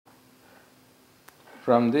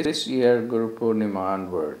From this year, Guru Purnima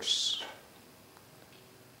onwards,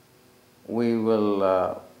 we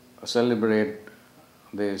will celebrate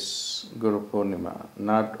this Guru Purnima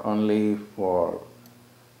not only for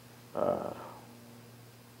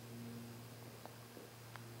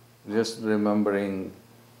just remembering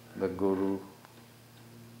the Guru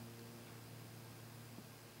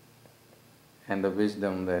and the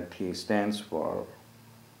wisdom that he stands for,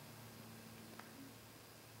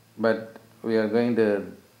 but we are going to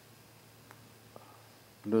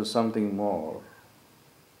do something more,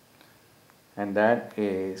 and that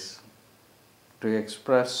is to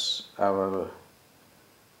express our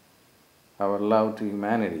love to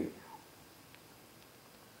humanity.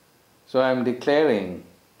 So I am declaring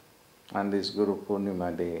on this Guru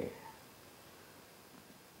Purnima day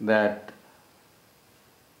that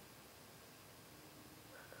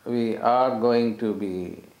we are going to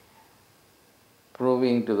be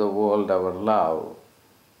proving to the world our love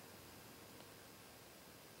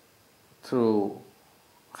through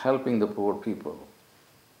helping the poor people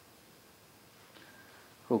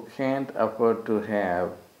who can't afford to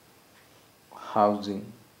have housing,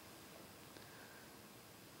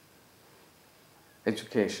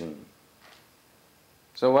 education.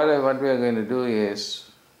 So what we are going to do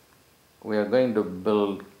is we are going to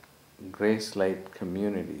build grace light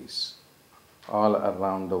communities all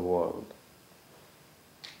around the world.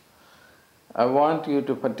 I want you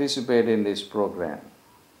to participate in this program.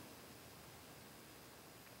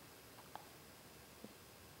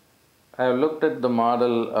 I have looked at the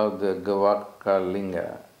model of the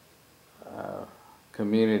Gawakalinga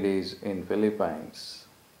communities in Philippines,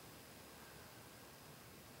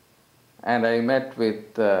 and I met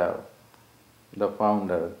with the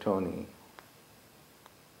founder, Tony,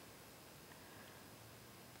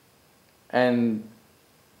 and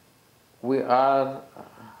we are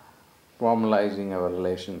formalizing our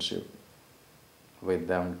relationship with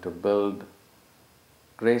them to build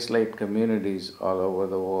grace light communities all over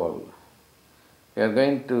the world. We are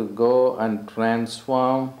going to go and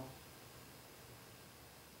transform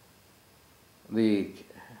the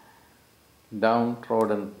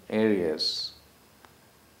downtrodden areas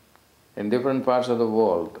in different parts of the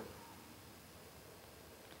world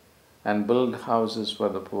and build houses for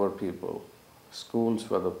the poor people, schools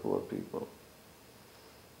for the poor people.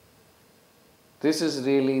 This is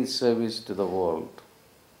really service to the world.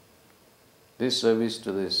 This service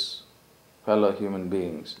to these fellow human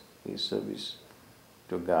beings is service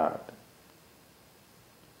to God.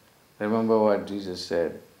 Remember what Jesus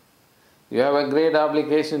said. You have a great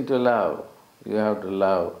obligation to love. You have to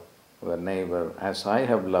love your neighbor as I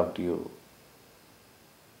have loved you.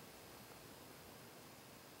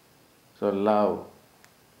 So love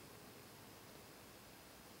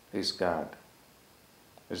is God.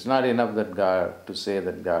 It's not enough to say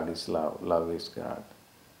that God is love. Love is God.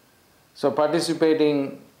 So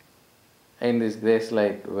participating in this Grace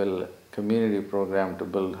Light community program to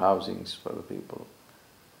build housings for the people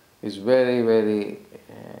is very, very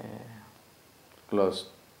close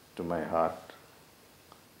to my heart.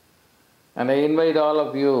 And I invite all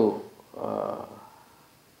of you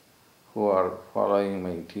who are following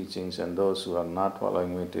my teachings and those who are not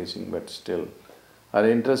following my teaching but still are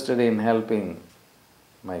interested in helping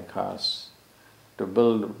my cause to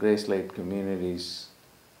build Grace Light communities,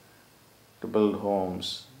 to build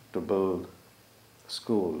homes, to build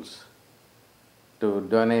schools, to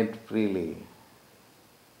donate freely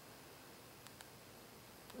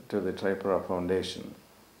to the Tripura Foundation.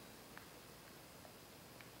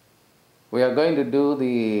 We are going to do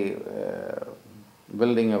the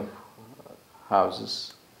building of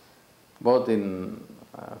houses both in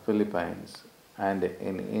Philippines and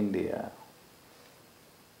in India,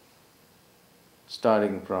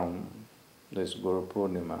 starting from this Guru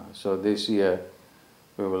Purnima. So this year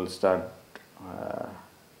we will start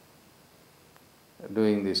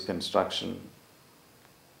doing this construction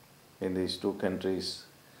in these two countries.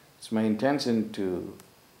 It's my intention to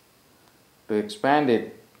expand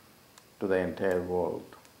it to the entire world.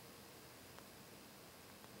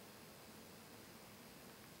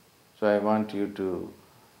 So I want you to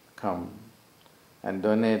come and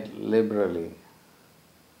donate liberally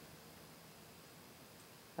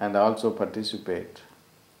and also participate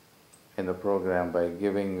in the program by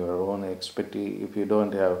giving your own expertise. If you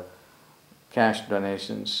don't have cash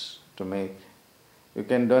donations to make, you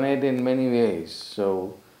can donate in many ways.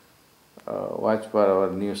 So watch for our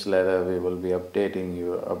newsletter. We will be updating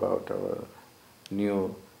you about our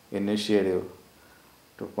new initiative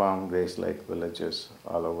to form Grace Light villages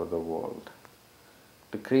all over the world,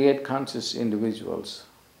 to create conscious individuals,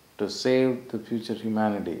 to save the future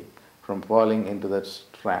humanity, from falling into that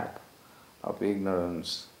trap of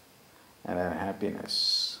ignorance and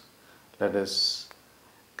unhappiness. Let us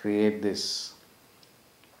create this,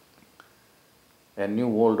 a new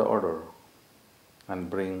world order, and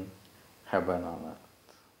bring heaven on earth.